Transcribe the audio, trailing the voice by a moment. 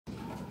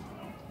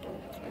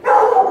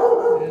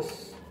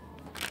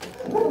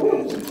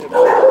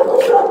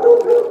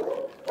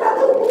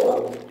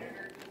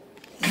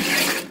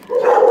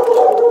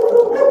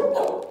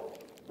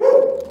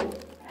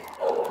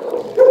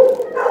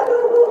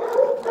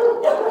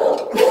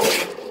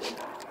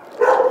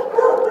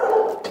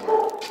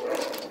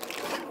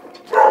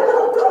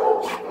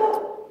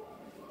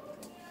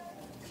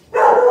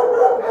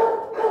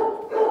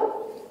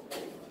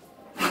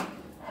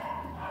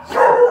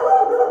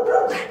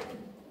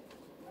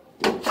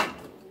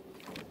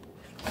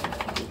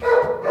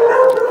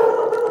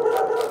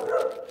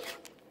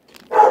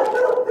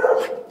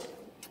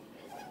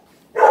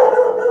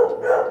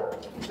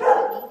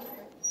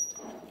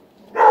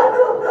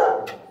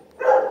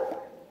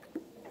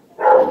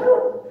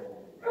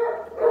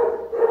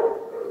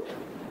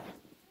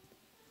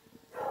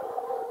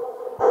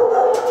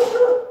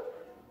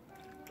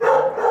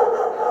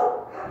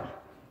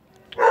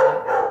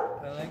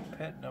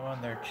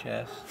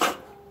chest.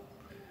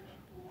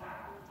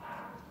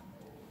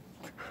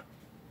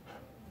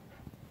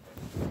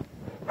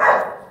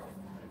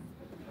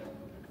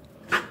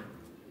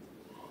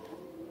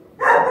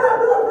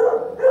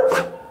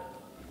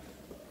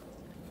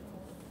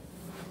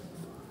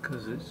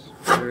 Because it's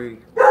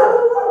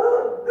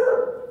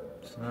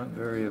not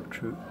very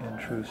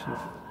intrusive.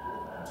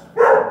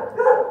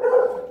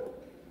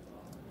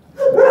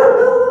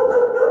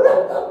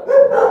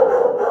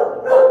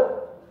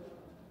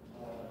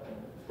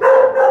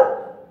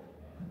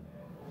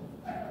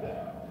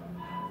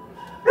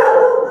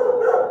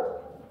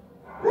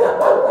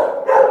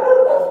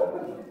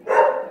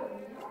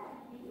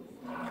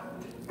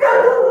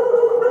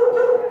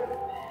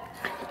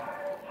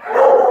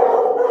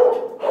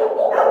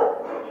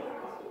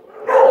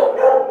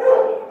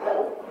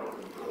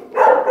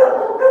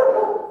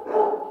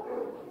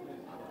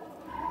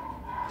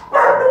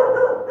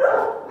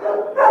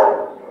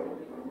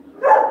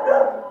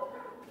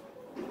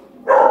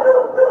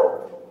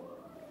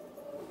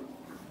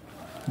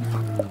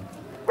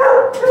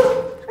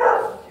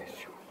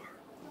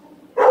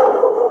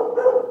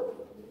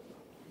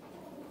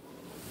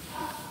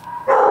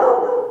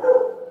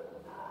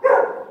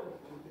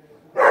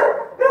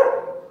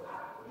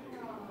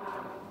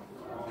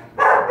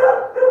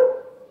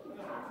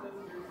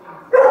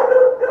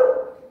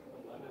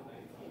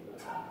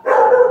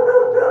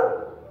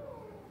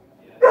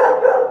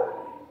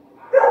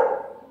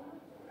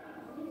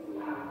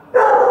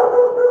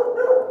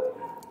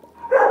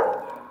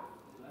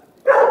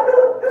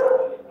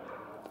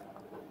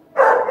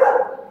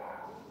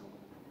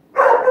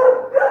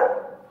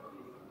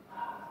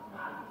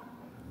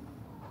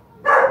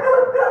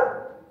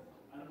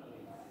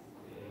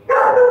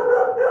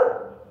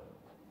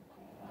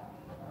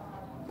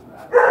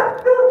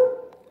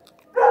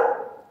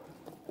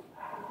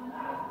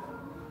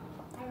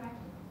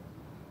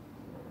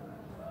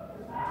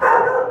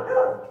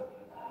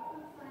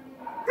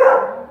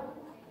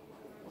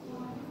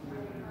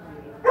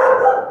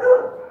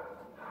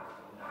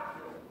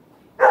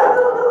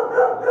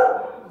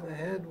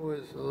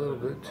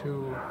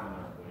 To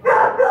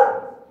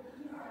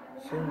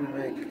seem to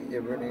make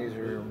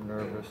Ebenezer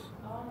nervous.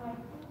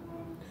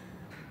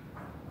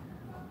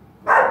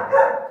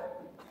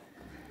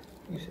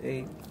 He's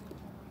 8,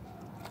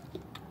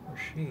 or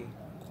she.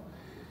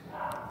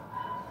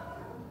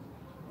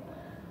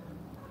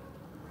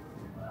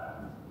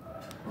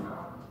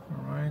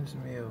 Reminds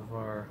me of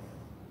our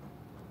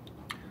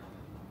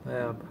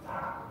lab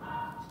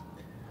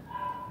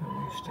that we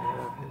used to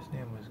have. His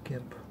name was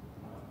Gimp.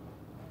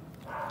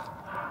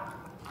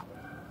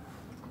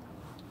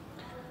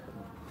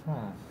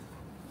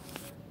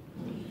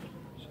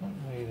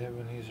 Something made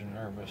Ebenezer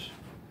nervous.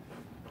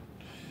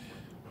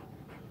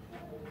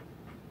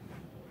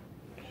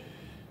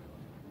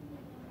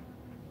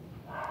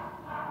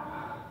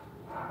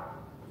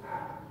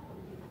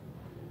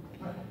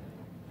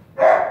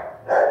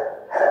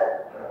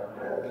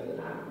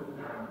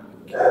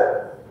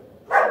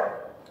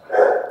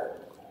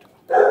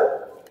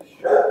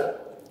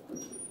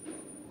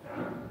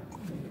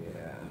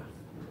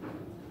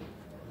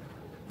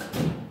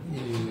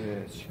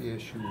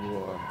 Yes, you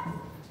are.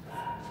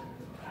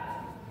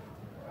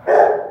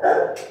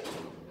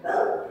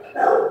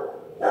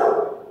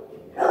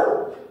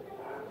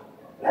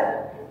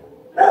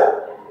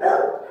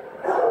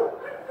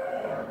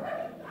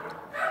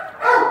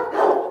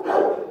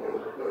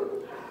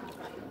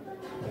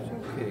 It's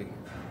okay.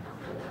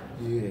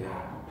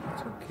 Yeah,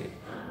 it's okay.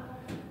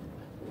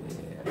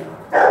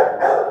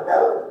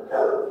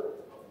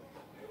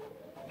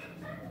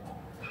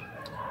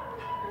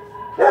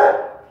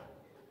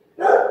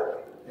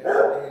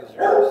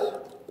 Ebenezer's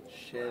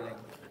shedding.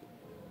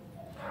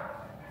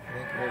 I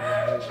think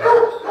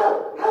Ebenezer's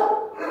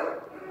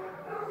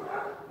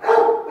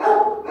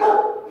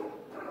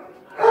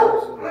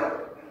losing her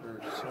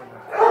summer.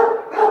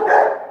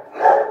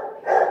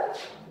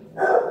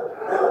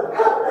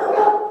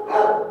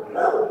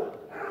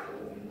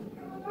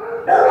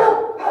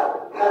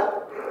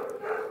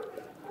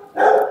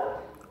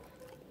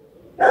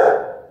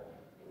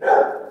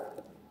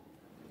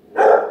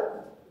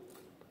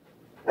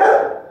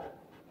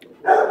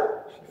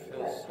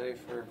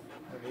 Safer,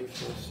 and he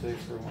feels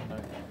safer when I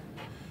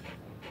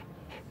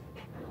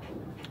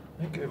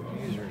think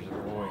Ebenezer's a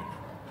boy.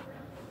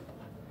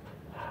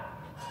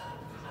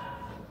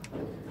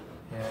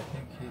 Yeah, I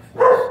think he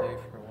feels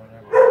safer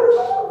whenever he's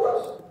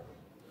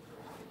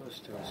close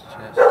to his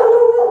chest.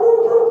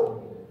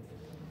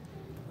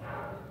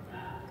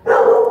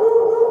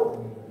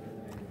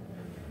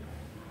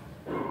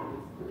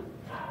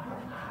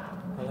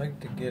 I like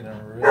to get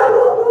him really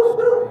close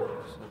to me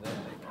so that I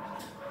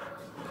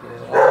can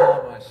get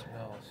all my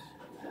smells.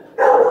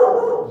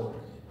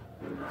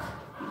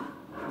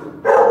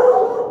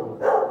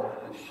 And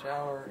I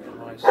shower in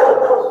my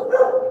smells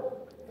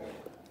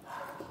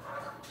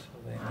so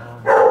they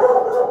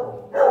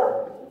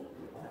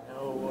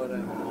know what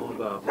I'm all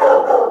about.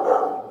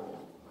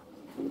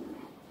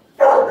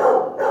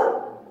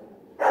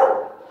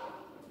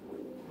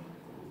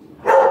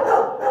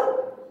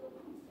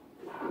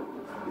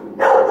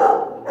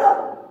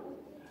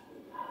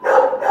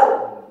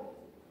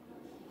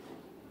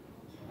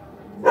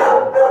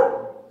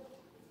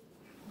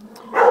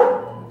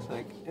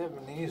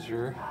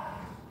 Ebenezer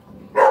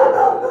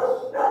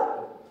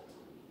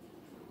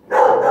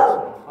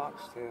some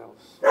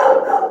foxtails.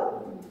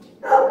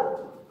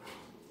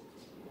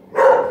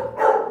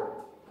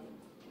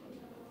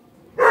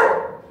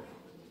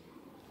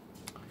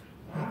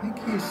 I think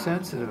he's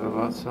sensitive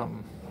about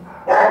something.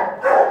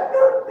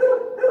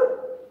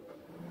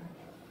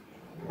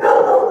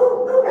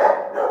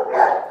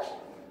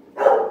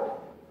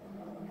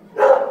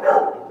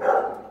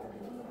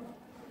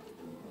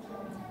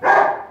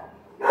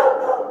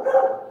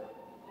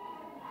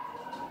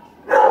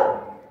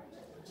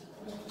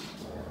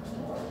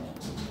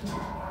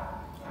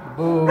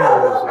 Boo is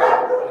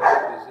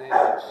his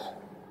age.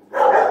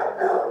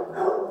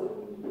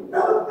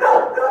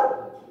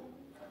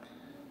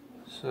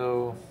 So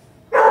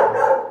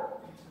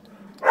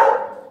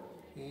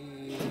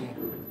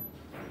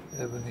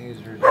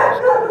Ebenezer's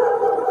just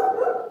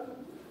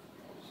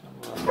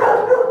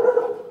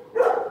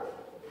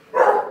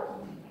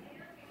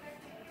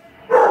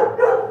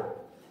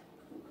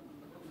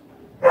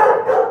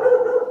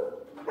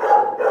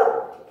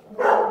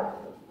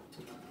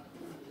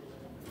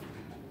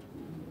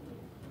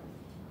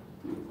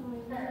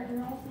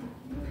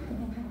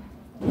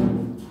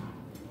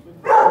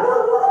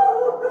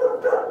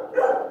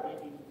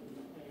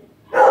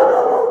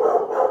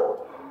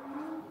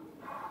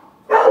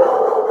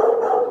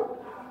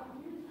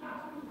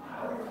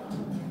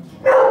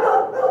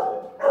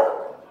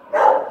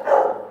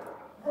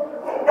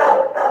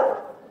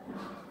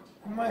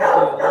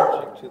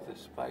to the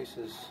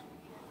spices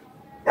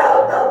and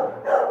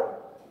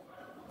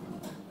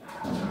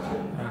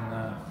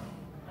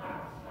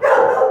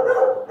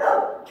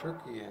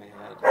turkey I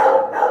had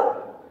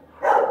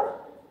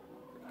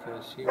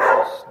because he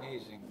was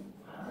sneezing.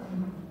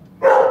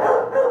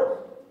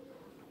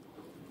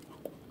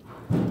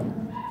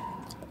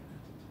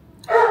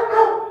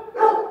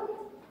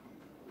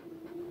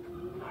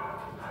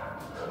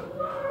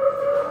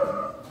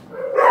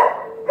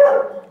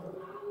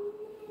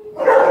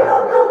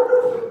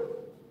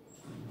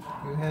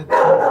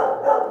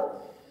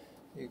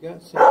 You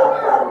got something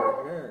in your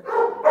hair.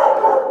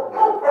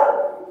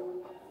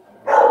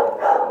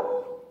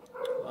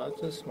 Lots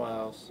of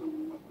smiles.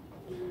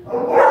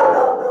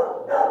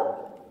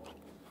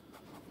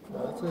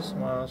 Lots of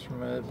smiles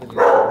from Ebenezer.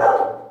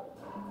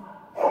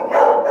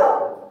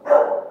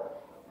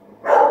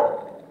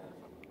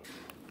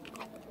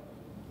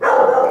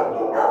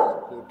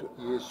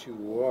 Yes,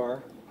 you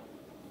are.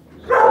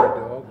 Good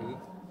doggy.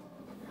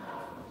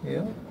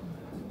 Yeah.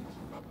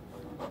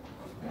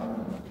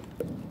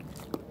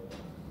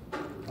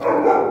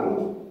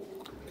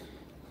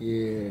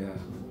 Yeah.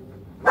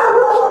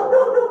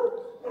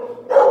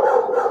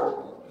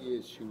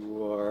 Yes, you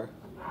are.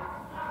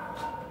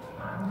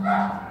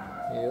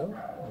 Yeah,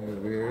 you're a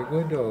very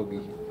good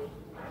doggy.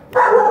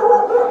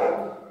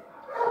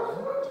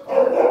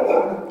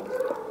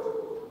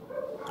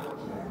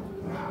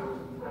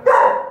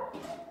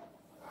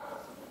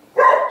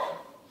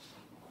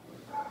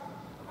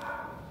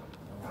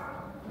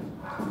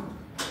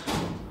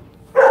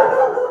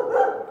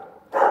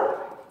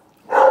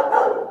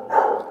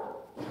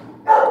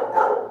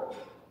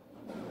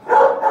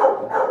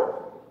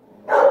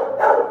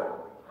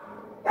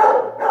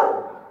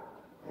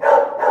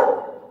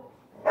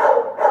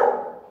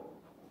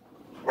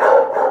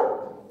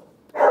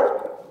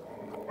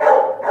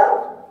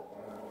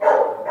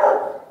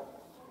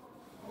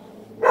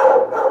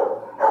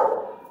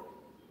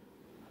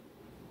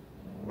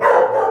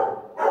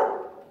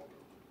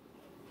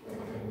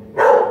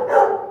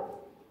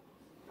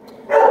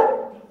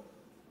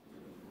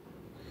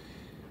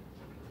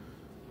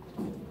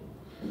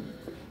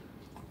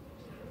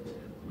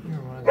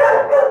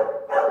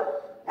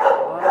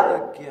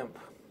 Gimp.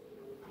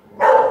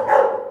 One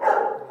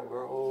of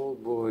our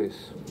old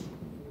boys.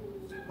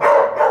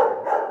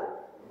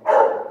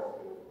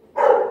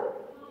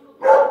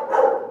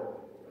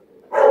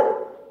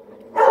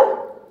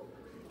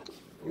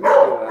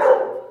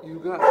 You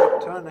got a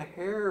ton of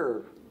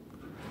hair.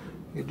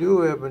 You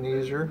do,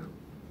 Ebenezer.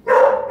 You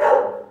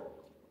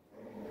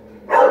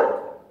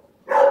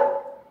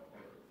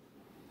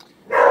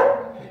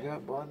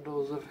got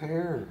bundles of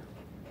hair.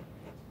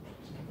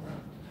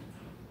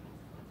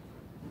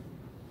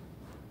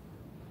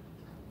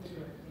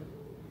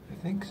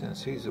 I think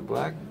since he's a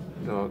black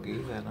doggy,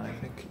 then I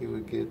think he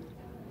would get,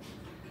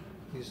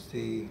 he's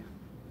the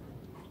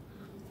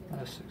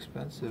less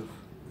expensive.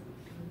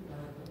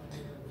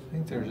 I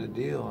think there's a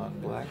deal on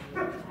black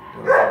doggies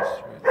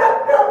right now.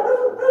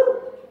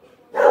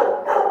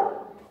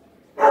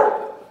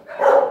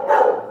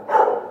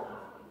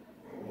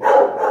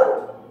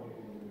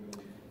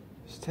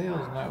 His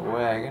tail's not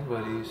wagging,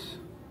 but he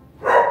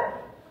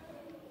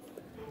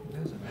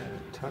doesn't have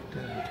it tucked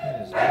in between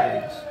his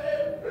legs.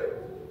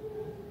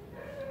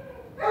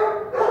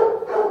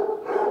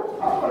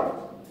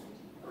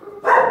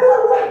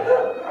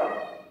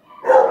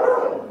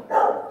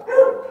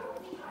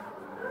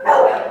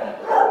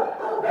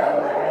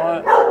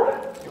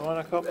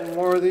 A couple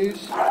more of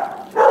these.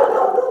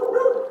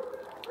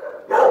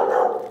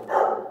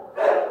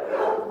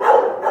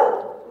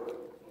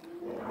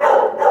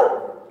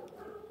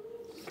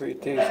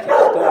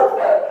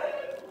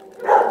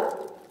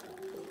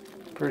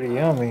 pretty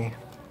yummy.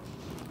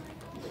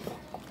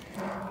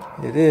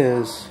 It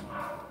is.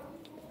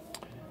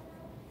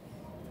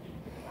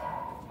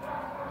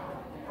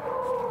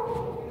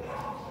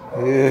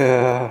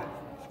 Yeah,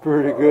 it's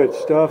pretty good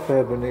stuff,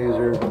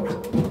 Ebenezer.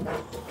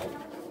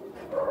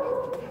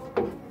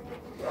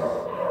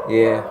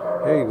 Yeah,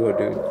 there you go,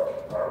 dude.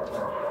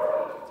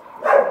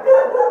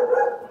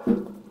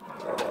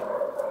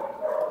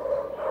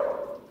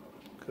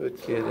 Good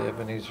kid,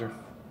 Ebenezer.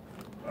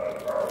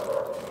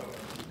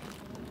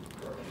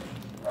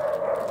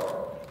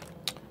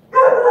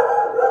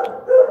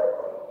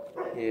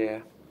 Yeah,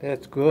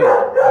 that's good.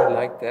 I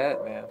like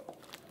that, man.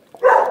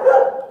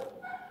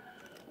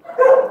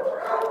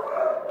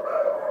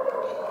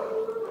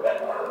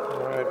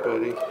 All right,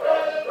 buddy.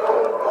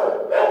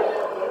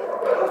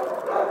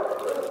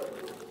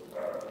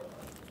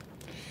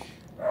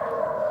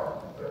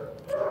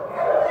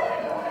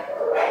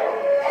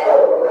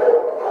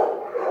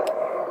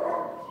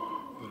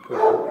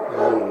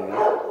 Yeah,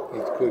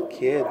 he's a good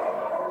kid.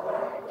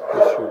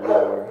 Yes, you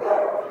are.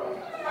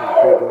 He's a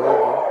good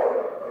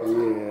doggy.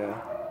 Yeah.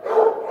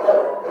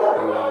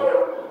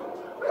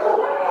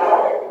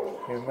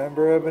 You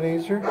remember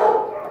Ebenezer?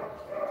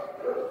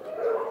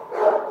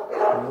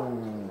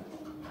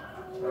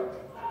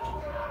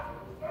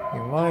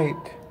 You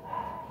might.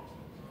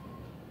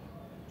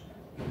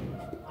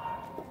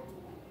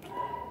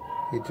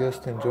 You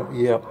just enjoy.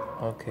 Yep.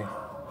 Okay.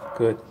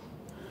 Good.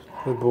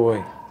 Good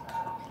boy.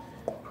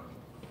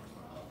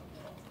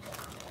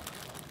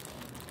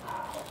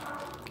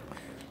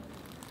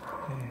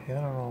 I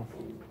don't know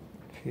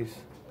if he's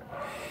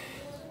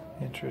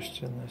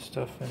interested in this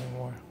stuff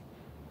anymore.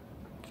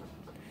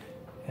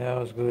 That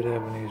was good,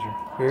 Ebenezer.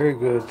 Very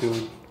good,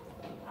 dude.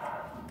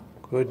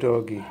 Good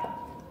doggy.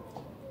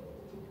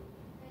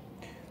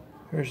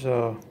 There's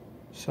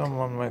some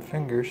on my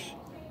fingers.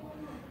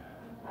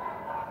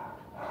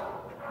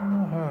 I don't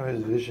know how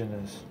his vision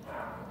is.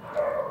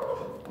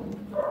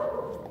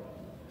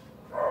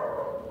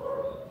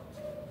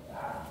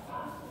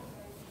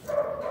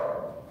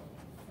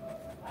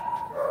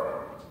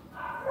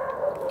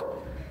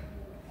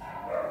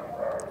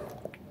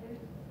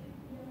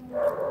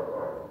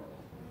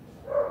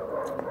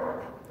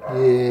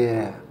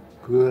 Yeah,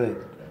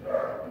 good.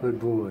 Good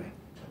boy.